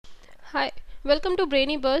Hi, welcome to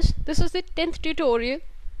BrainyBuzz. This is the 10th tutorial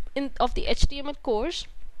of the HTML course.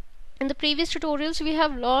 In the previous tutorials, we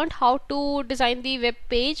have learned how to design the web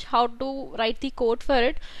page, how to write the code for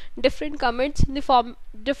it, different comments in the form,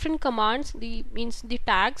 different commands, the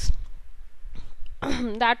tags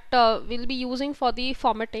that we'll be using for the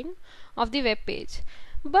formatting of the web page.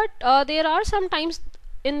 But there are some times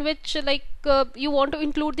in which you want to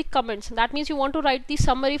include the comments. That means you want to write the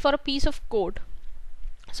summary for a piece of code.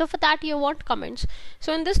 So for that you want comments.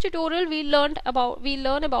 So in this tutorial we learn about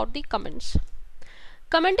the comments.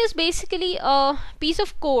 Comment is basically a piece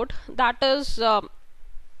of code that is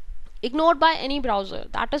ignored by any browser,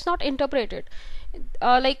 that is not interpreted.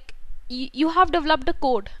 Like you have developed a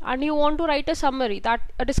code and you want to write a summary, that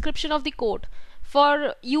a description of the code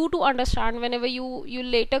for you to understand whenever you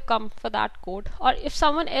later come for that code, or if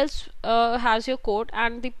someone else has your code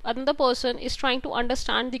and the another person is trying to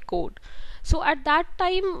understand the code. So at that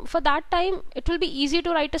time, for that time, it will be easy to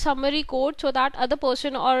write a summary code so that other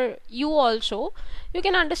person or you also, you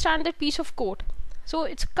can understand that piece of code. So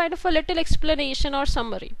it's kind of a little explanation or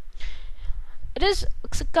summary. It is,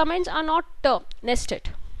 comments are not nested.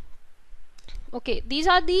 Okay, these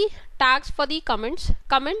are the tags for the comments.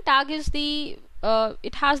 Comment tag is the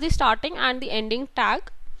it has the starting and the ending tag.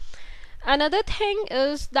 Another thing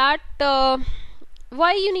is that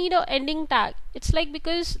why you need a ending tag. It's like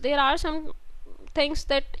because there are some things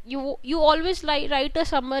that you always write a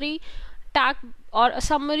summary tag or a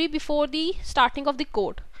summary before the starting of the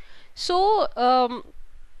code. So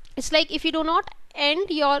it's like if you do not end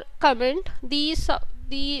your comment,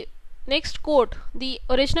 the next code, the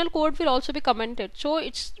original code will also be commented. So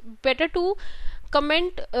it's better to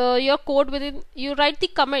comment your code within, you write the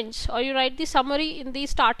comments or you write the summary in the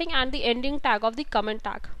starting and the ending tag of the comment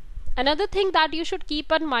tag. Another thing that you should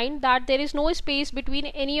keep in mind, that there is no space between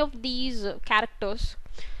any of these characters,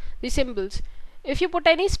 the symbols. If you put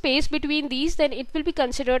any space between these, then it will be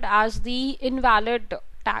considered as the invalid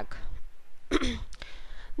tag.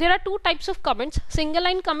 There are two types of comments: single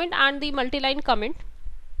line comment and the multi-line comment.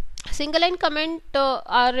 Single line comment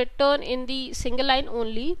are written in the single line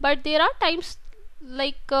only, but there are times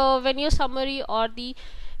when your summary or the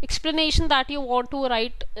explanation that you want to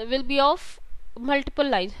write will be of multiple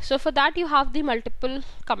lines. So for that you have the multiple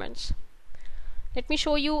comments. Let me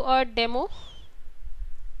show you a demo.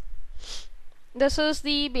 This is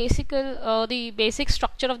the basic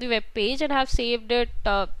structure of the web page, and I have saved it,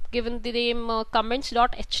 given the name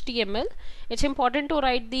comments.html. It's important to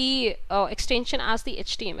write the extension as the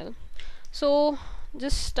HTML. So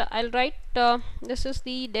just I'll write this is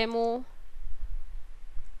the demo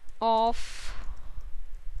of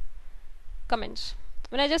comments.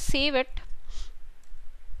 When I just save it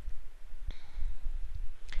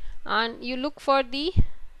and you look for the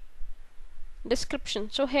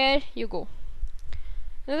description, so here you go.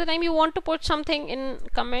 Another time you want to put something in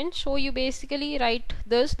comment, so you basically write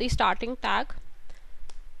this, the starting tag.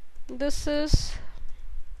 This is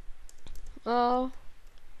a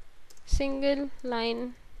single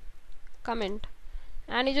line comment,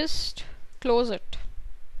 and you just close it.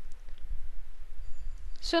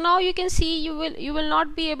 So now you can see, you will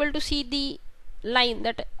not be able to see the line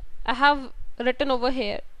that I have written over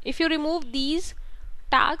here. If you remove these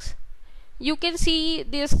tags, you can see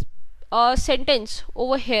this sentence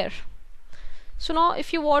over here. So now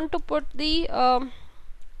if you want to put the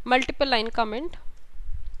multiple line comment,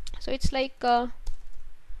 so it's like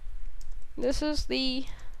this is the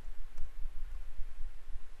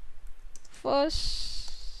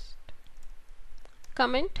first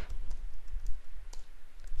comment,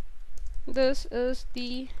 this is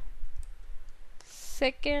the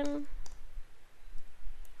second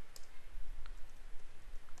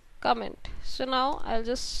comment. So now I'll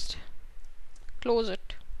just close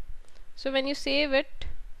it. So when you save it,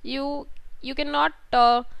 you cannot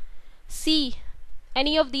see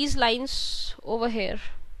any of these lines over here.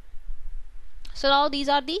 So now these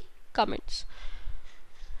are the comments.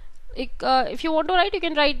 If you want to write, you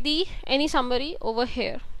can write the any summary over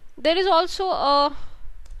here. There is also a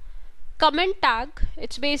comment tag.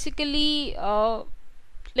 It's basically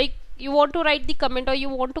like you want to write the comment, or you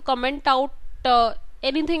want to comment out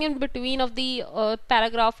anything in between of the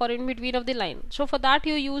paragraph or in between of the line. So for that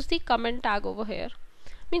you use the comment tag over here.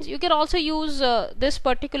 Means you can also use this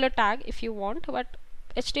particular tag if you want, but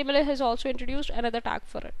HTML has also introduced another tag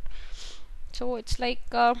for it. So it's like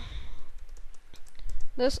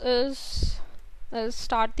this is, I'll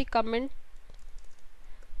start the comment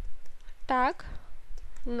tag,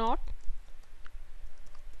 not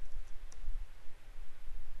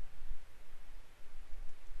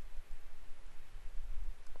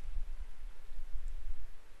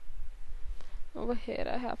Over here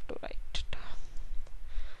I have to write it.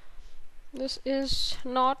 This is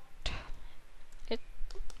not it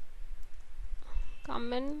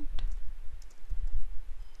comment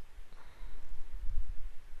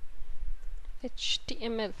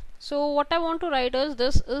HTML. So what I want to write is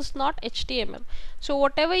this is not HTML. So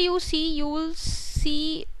whatever you see, you will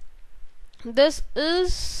see this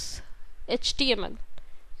is HTML.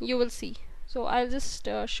 You will see. So I'll just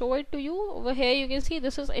show it to you. Over here you can see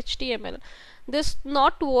this is HTML. This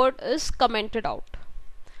not word is commented out.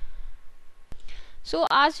 So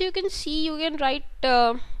as you can see, you can write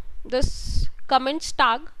this comments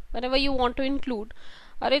tag whenever you want to include,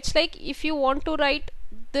 or it's like if you want to write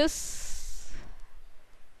this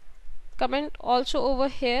comment also over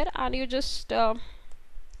here, and you just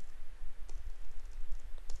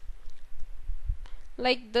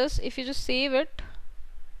like this, if you just save it,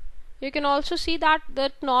 you can also see that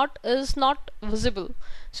that knot is not visible.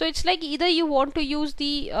 So it's like either you want to use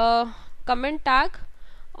the comment tag,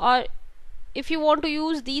 or if you want to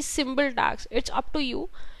use these symbol tags, it's up to you.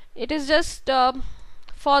 It is just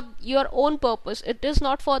for your own purpose. It is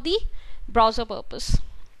not for the browser purpose.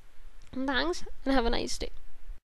 Thanks and have a nice day.